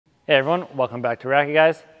Hey everyone, welcome back to Racquet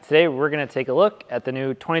Guys. Today we're going to take a look at the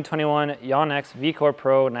new 2021 Yonex VCORE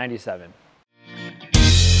Pro 97.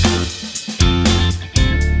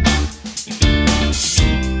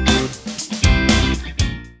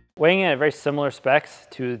 Weighing in at very similar specs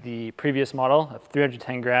to the previous model of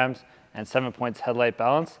 310 grams and 7 points headlight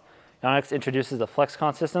balance, Yonex introduces the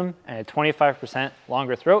FlexCon system and a 25%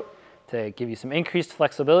 longer throat to give you some increased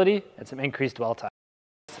flexibility and some increased dwell time.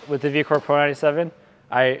 With the VCORE Pro 97,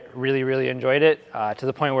 I really enjoyed it to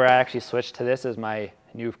the point where I actually switched to this as my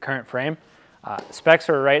new current frame. Specs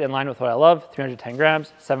are right in line with what I love, 310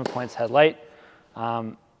 grams, 7 points headlight.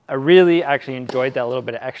 I really actually enjoyed that little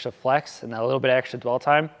bit of extra flex and that little bit of extra dwell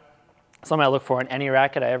time. Something I look for in any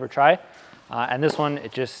racket I ever try. And this one,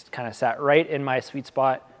 it just kind of sat right in my sweet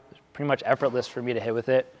spot. It was pretty much effortless for me to hit with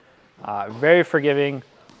it. Very forgiving,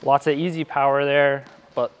 lots of easy power there,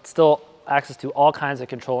 but still access to all kinds of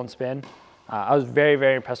control and spin. I was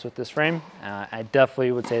very impressed with this frame. I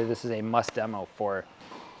definitely would say this is a must demo for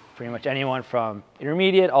pretty much anyone from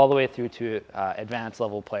intermediate all the way through to advanced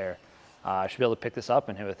level player. Should be able to pick this up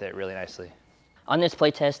and hit with it really nicely. On this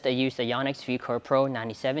playtest, I used the Yonex VCORE Pro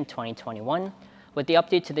 97 2021. With the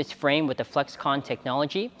update to this frame with the FlexCon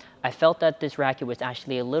technology, I felt that this racket was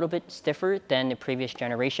actually a little bit stiffer than the previous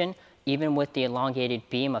generation, even with the elongated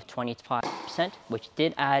beam of 25%, which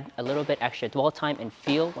did add a little bit extra dwell time and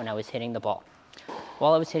feel when I was hitting the ball.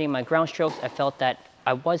 While I was hitting my ground strokes, I felt that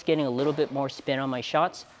I was getting a little bit more spin on my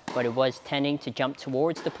shots, but it was tending to jump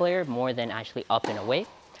towards the player more than actually up and away.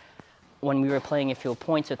 When we were playing a few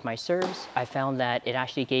points with my serves, I found that it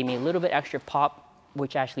actually gave me a little bit extra pop,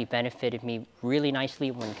 which actually benefited me really nicely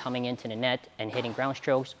when coming into the net and hitting ground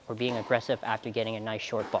strokes or being aggressive after getting a nice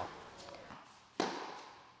short ball.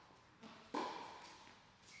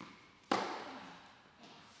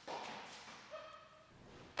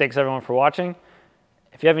 Thanks everyone for watching.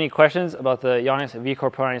 If you have any questions about the Yonex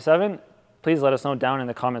VCORE Pro 97, please let us know down in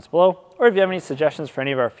the comments below. Or if you have any suggestions for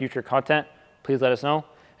any of our future content, please let us know.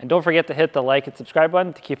 And don't forget to hit the like and subscribe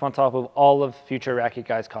button to keep on top of all of future Racquet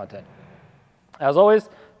Guys content. As always,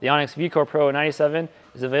 the Yonex VCORE Pro 97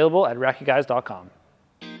 is available at RacquetGuys.com.